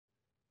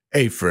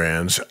Hey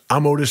friends,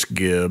 I'm Otis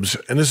Gibbs,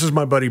 and this is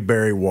my buddy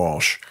Barry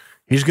Walsh.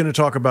 He's going to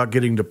talk about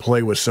getting to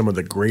play with some of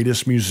the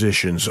greatest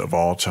musicians of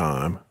all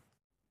time.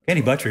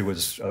 Kenny Buttrey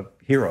was a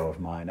hero of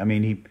mine. I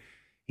mean,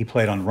 he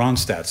played on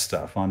Ronstadt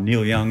stuff, on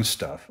Neil Young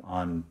stuff,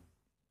 on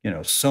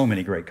so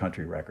many great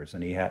country records,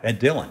 and he had and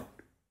Dylan.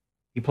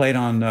 He played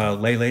on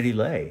Lay Lady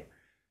Lay,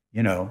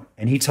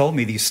 and he told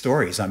me these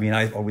stories. I mean,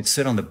 I would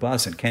sit on the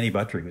bus, and Kenny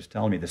Buttrey was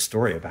telling me the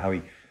story of how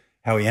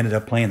he ended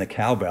up playing the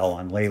cowbell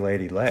on Lay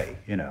Lady Lay.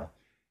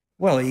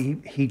 Well,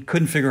 he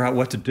couldn't figure out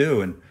what to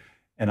do,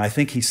 and I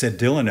think he said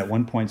Dylan at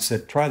one point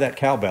said, "Try that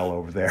cowbell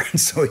over there."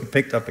 And so he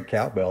picked up a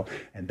cowbell,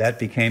 and that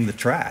became the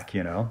track.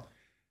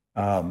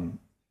 And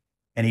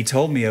he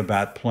told me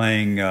about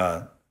playing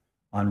on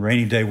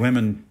Rainy Day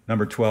Women,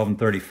 number 12 and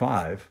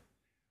 35.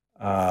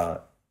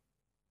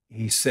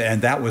 He said,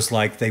 and that was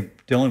like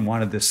Dylan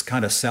wanted this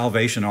kind of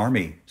Salvation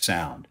Army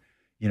sound.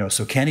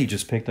 So Kenny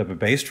just picked up a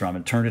bass drum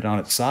and turned it on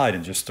its side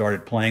and just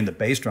started playing the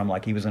bass drum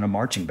like he was in a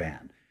marching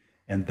band.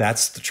 And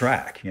that's the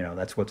track,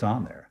 that's what's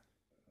on there.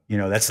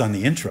 That's on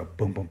the intro.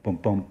 Boom, boom, boom,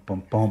 boom,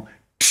 boom, boom.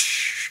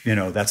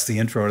 That's the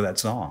intro to that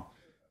song.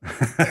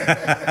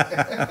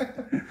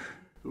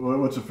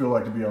 What's it feel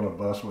like to be on a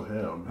bus with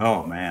him?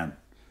 Oh, man.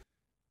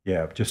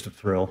 Yeah, just a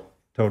thrill.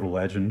 Total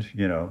legend,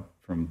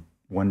 from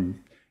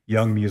one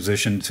young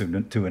musician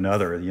to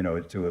another,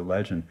 to a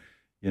legend,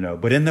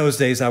 But in those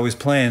days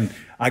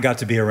I got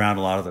to be around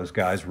a lot of those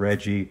guys,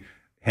 Reggie,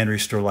 Henry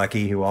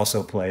Strzelecki, who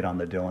also played on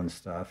the Dylan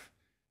stuff.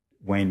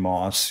 Wayne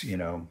Moss,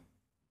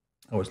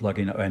 I was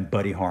lucky enough, and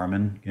Buddy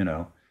Harman,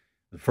 The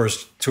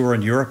first tour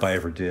in Europe I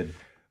ever did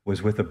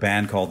was with a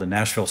band called the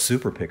Nashville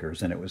Super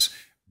Pickers, and it was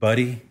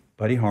Buddy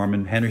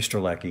Harman, Henry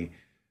Strzelecki,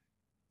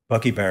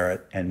 Bucky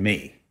Barrett, and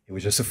me. It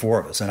was just the four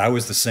of us, and I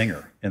was the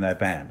singer in that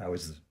band. I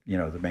was,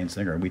 the main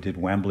singer, and we did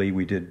Wembley,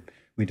 we did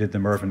the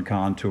Mervyn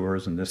Kahn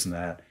tours and this and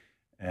that,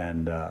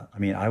 and I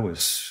think I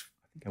was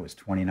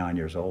 29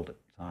 years old at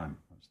the time.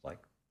 I was like,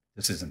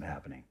 this isn't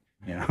happening,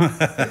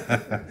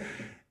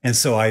 And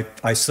so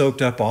I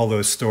soaked up all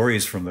those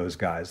stories from those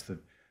guys, the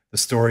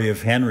story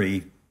of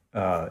Henry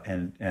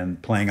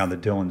and playing on the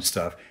Dylan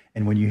stuff.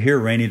 And when you hear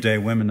Rainy Day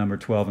Women, number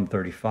 12 and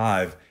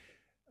 35,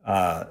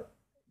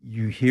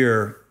 you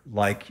hear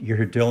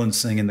Dylan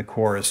singing the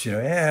chorus,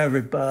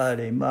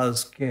 everybody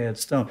must get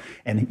stoned.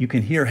 And you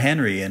can hear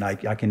Henry, and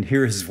I can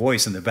hear his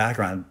voice in the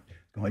background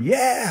going,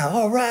 yeah,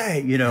 all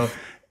right,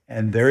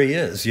 And there he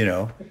is,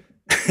 in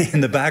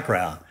the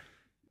background.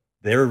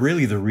 They're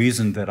really the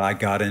reason that I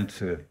got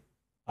into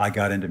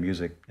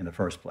music in the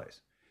first place.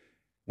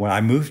 When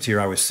I moved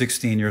here, I was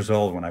 16 years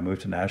old when I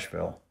moved to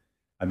Nashville.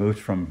 I moved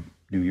from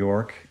New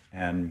York,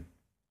 and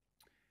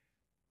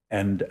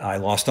I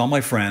lost all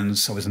my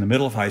friends. I was in the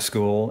middle of high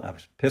school. I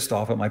was pissed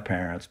off at my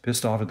parents,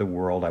 pissed off at the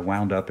world. I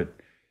wound up at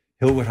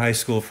Hillwood High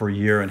School for a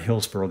year and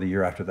Hillsborough the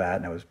year after that,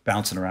 and I was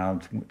bouncing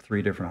around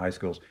 3 different high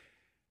schools.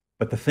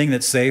 But the thing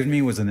that saved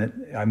me was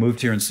I moved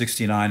here in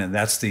 '69, and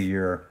that's the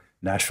year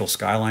Nashville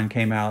Skyline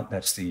came out.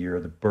 That's the year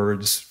the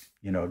Byrds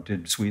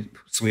did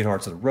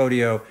Sweethearts of the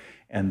Rodeo,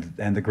 and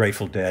the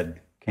Grateful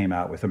Dead came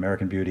out with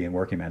American Beauty and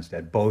Working Man's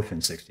Dead, both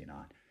in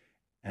 '69.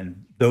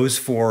 And those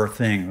 4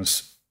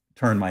 things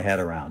turned my head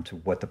around to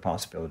what the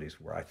possibilities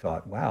were. I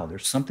thought, wow,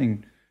 there's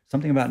something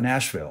about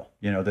Nashville,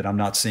 that I'm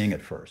not seeing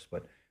at first,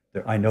 but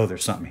I know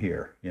there's something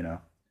here, and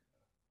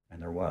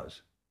there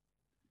was.